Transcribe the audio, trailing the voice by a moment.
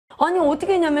아니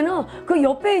어떻게 했냐면은 그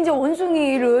옆에 이제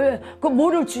원숭이를 그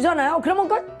뭐를 주잖아요. 그러면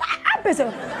그걸 딱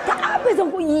뺏어요. 딱 뺏어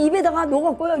그 입에다가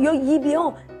넣어갖고요. 여기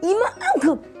입이요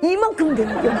이만큼 돼요.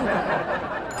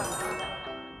 여기가.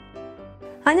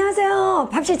 안녕하세요,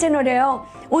 밥시 채널이에요.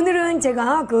 오늘은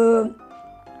제가 그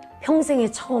평생에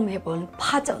처음 해본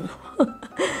파전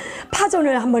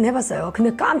파전을 한번 해봤어요.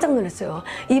 근데 깜짝 놀랐어요.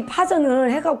 이 파전을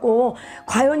해갖고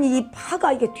과연 이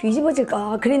파가 이게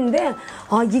뒤집어질까 그랬는데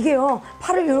이게요,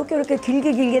 파를 이렇게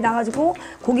길게 나가지고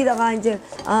거기다가 이제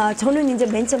저는 이제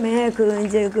맨 처음에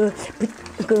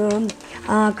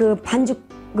그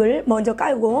반죽을 먼저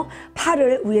깔고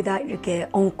파를 위에다 이렇게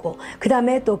얹고 그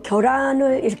다음에 또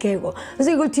계란을 이렇게 하고,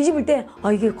 그래서 이걸 뒤집을 때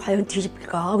이게 과연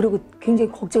뒤집힐까 그리고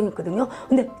굉장히 걱정했거든요.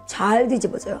 근데 잘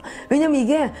뒤집어져요. 왜냐면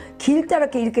이게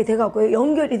길다랗게 이렇게 돼갖고요,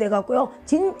 연결이 돼갖고요,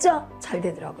 진짜 잘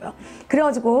되더라고요.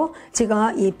 그래가지고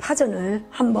제가 이 파전을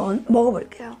한번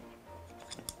먹어볼게요.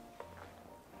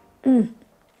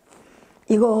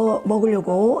 이거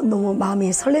먹으려고 너무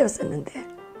마음이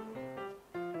설레었었는데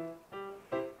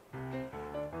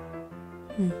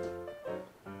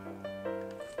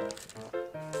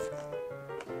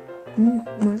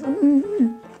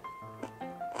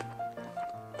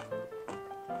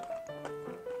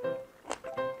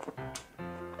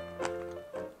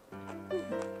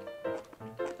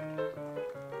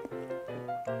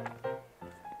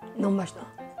너무 맛있다.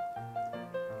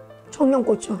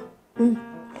 청양고추.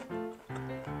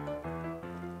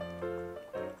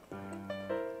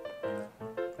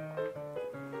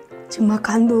 정말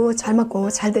간도 잘 맞고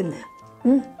잘 됐네.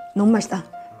 너무 맛있다.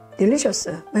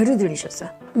 딜리셔스. 메리 딜리셔스.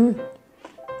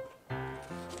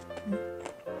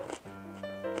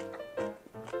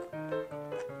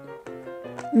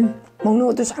 먹는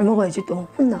것도 잘 먹어야지 또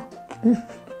혼나.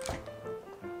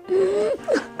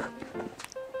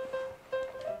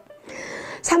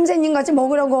 삼세님 같이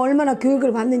먹으라고 얼마나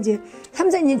교육을 받는지.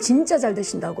 삼세님 진짜 잘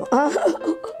드신다고.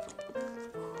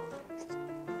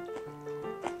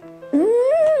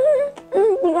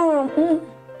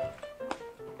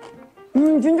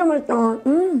 진짜 맛있다.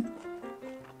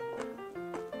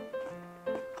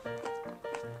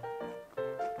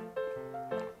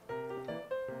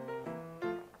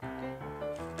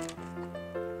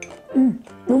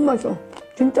 너무 맛있어.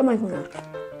 진짜 맛있네.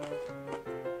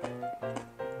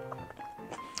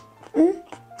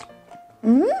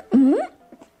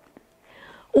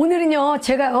 오늘은요,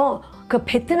 제가요, 그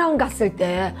베트남 갔을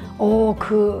때,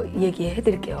 그 얘기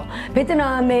해드릴게요.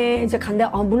 베트남에 이제 간데,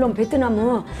 물론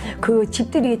베트남은 그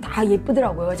집들이 다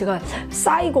예쁘더라고요. 제가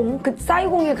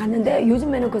사이공에 갔는데,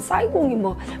 요즘에는 그 사이공이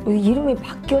뭐 이름이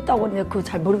바뀌었다고 하는데, 그거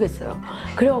잘 모르겠어요.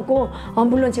 그래갖고,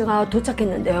 물론 제가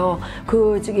도착했는데요.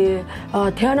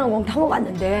 대한항공 타고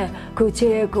갔는데,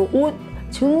 제 옷,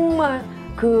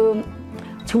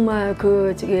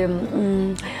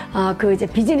 이제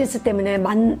비즈니스 때문에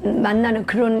만나는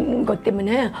그런 것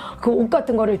때문에 그 옷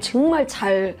같은 거를 정말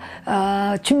잘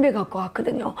준비해 갖고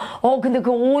왔거든요. 근데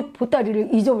그 옷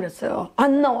보따리를 잊어버렸어요.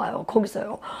 안 나와요,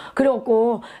 거기서요.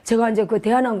 그래갖고 제가 이제 그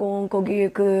대한항공 거기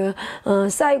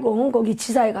사이공 거기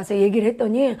지사에 가서 얘기를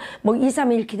했더니 뭐 2,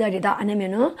 3일 기다리다 안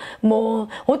하면은 뭐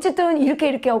어쨌든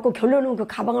이렇게 해갖고 결론은 그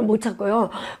가방을 못 찾고요.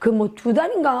 그 뭐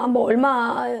 2달인가 뭐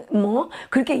얼마 뭐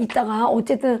그렇게 있다가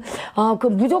어쨌든 그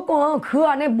무조건 그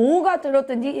안에 뭐가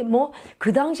들었든지 뭐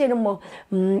그 당시에는 뭐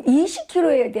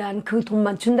 20kg에 대한 그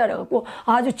돈만 준다 그래갖고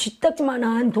아주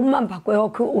쥐딱지만한 돈만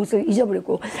받고요. 그 옷을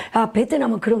잊어버리고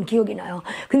베트남은 그런 기억이 나요.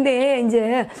 근데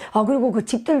이제 그리고 그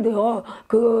집들도요,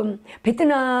 그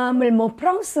베트남을 뭐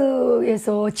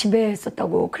프랑스에서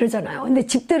지배했었다고 그러잖아요. 근데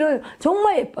집들은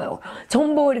정말 예뻐요.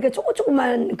 전부 이렇게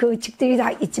조그만 그 집들이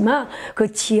다 있지만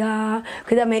그 지하,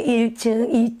 그 다음에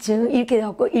 1층, 2층 이렇게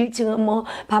해갖고 1층은 뭐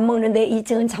밥 먹는데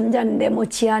 2층은 잠자는데 뭐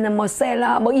지하는 뭐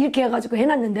셀라 뭐 이렇게 해가지고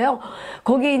해놨는데요.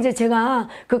 거기 이제 제가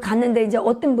갔는데 이제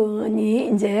어떤 분이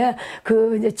이제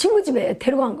이제 친구 집에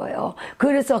데려간 거예요.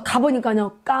 그래서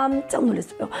가보니까요, 깜짝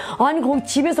놀랐어요. 아니 거기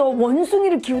집에서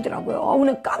원숭이를 키우더라고요.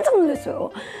 오늘 깜짝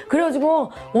놀랐어요.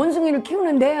 그래가지고 원숭이를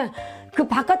키우는데 그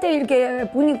바깥에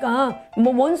이렇게 보니까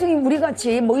뭐 원숭이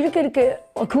우리같이 뭐 이렇게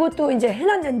그것도 이제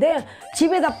해놨는데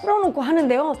집에다 풀어놓고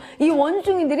하는데요. 이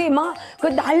원숭이들이 막 그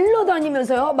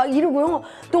날라다니면서요 막 이러고요.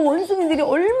 또 원숭이들이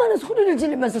얼마나 소리를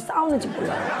지르면서 싸우는지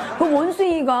몰라요. 그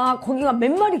원숭이가 거기가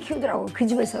몇 마리 키우더라고요, 그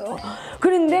집에서요.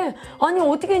 그런데 아니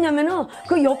어떻게 했냐면은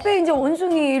그 옆에 이제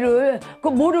원숭이를 그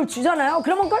뭐를 주잖아요.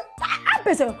 그러면 그걸 딱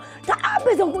뺏어요. 딱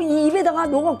뺏어 그 입에다가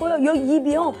넣어갖고요. 여기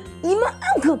입이요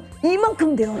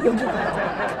이만큼 돼요, 여기가.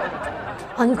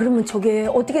 아니 그러면 저게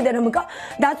어떻게 되냐니까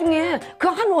나중에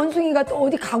그 한 원숭이가 또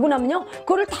어디 가고 나면요,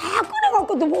 그거를 다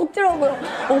꺼내갖고 또 먹더라고요.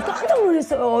 깜짝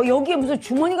놀랐어요. 여기에 무슨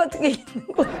주머니 같은 게 있는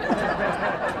거예요.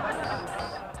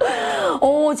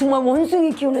 정말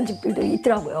원숭이 키우는 집들도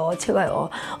있더라고요. 제가요.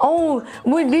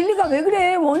 뭐 릴리가 왜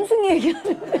그래? 원숭이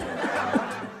얘기하는데.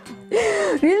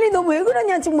 릴리 너 왜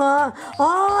그러냐 정말.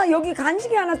 여기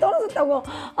간식이 하나 떨어졌다고.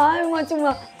 아유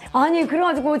정말. 아니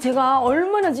그래가지고 제가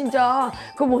얼마나 진짜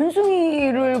그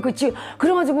원숭이를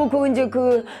그래가지고 이제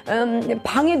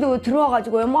방에도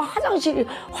들어와가지고요 뭐 화장실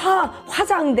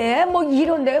화장대 뭐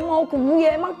이런데 뭐 그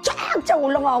위에 막 쫙쫙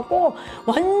올라가갖고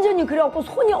완전히 그래갖고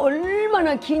손이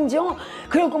얼마나 긴지요.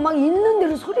 그래갖고 막 있는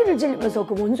대로 소리를 지르면서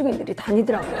그 원숭이들이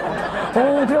다니더라고요.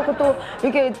 그래갖고 또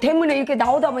이렇게 대문에 이렇게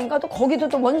나오다 보니까 또 거기도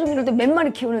또 원숭이를 또 몇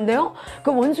마리 키우는데요.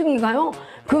 그 원숭이가요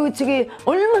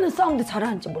얼마나 싸움도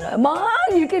잘하는지 몰라요. 막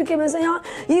이렇게 하면서 그냥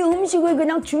이 음식을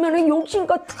그냥 주면은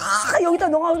욕심껏 다 여기다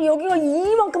넣어가지고 여기가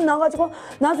이만큼 나가지고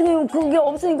나중에 그게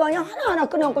없으니까 그냥 하나하나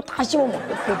꺼내갖고 다 씹어먹고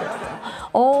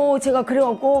그러더라고요. 제가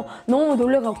그래갖고 너무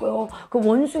놀래갖고요. 그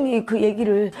원숭이 그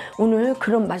얘기를 오늘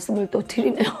그런 말씀을 또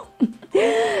드리네요.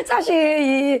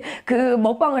 사실 그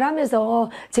먹방을 하면서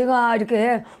제가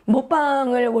이렇게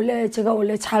먹방을 제가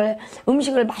원래 잘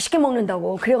음식을 맛있게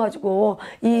먹는다고 그래가지고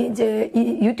이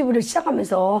유튜브를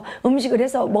시작하면서 음식을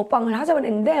해서 먹방을 하자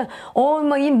그랬는데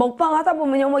막 이 먹방 하다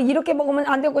보면요 뭐 이렇게 먹으면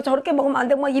안 되고 저렇게 먹으면 안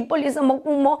되고 막 입 벌려서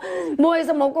먹고 뭐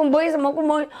해서 먹고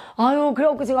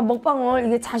그래갖고 제가 먹방을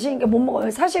이게 자신 있게 못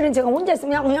먹어요. 사실은 제가 혼자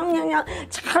있으면 그냥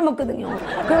잘 먹거든요.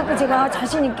 그래갖고 제가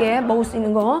자신 있게 먹을 수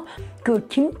있는 거 그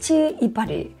김치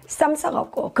이파리 쌈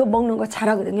싸갖고 그거 먹는 거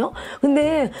잘하거든요.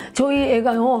 근데 저희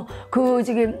애가요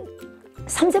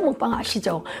삼세 먹방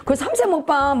아시죠? 그 삼세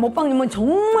먹방님은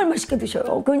정말 맛있게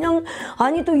드셔요. 그냥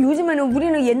아니 또 요즘에는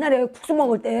우리는 옛날에 국수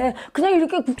먹을 때 그냥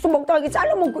이렇게 국수 먹다가 이렇게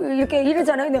잘라 먹고 이렇게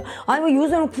이러잖아요. 근데 아니 뭐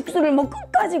요새는 국수를 뭐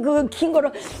끝까지 그 긴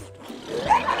거를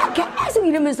계속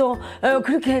이러면서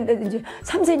그렇게 했는데 이제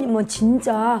삼세님은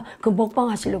진짜 그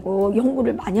먹방 하시려고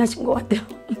연구를 많이 하신 것 같아요.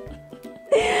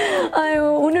 아유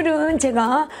오늘은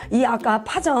제가 이 아까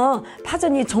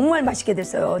파전이 정말 맛있게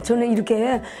됐어요. 저는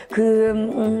이렇게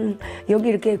여기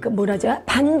이렇게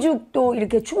반죽도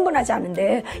이렇게 충분하지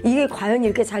않은데 이게 과연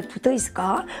이렇게 잘 붙어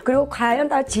있을까? 그리고 과연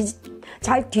다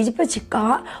잘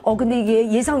뒤집혀질까? 근데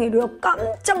이게 예상외로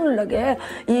깜짝 놀라게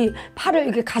이 파를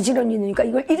이렇게 가지런히 넣으니까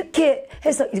이걸 이렇게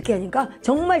해서 이렇게 하니까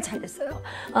정말 잘 됐어요.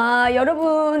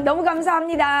 여러분 너무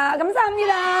감사합니다.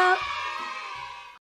 감사합니다.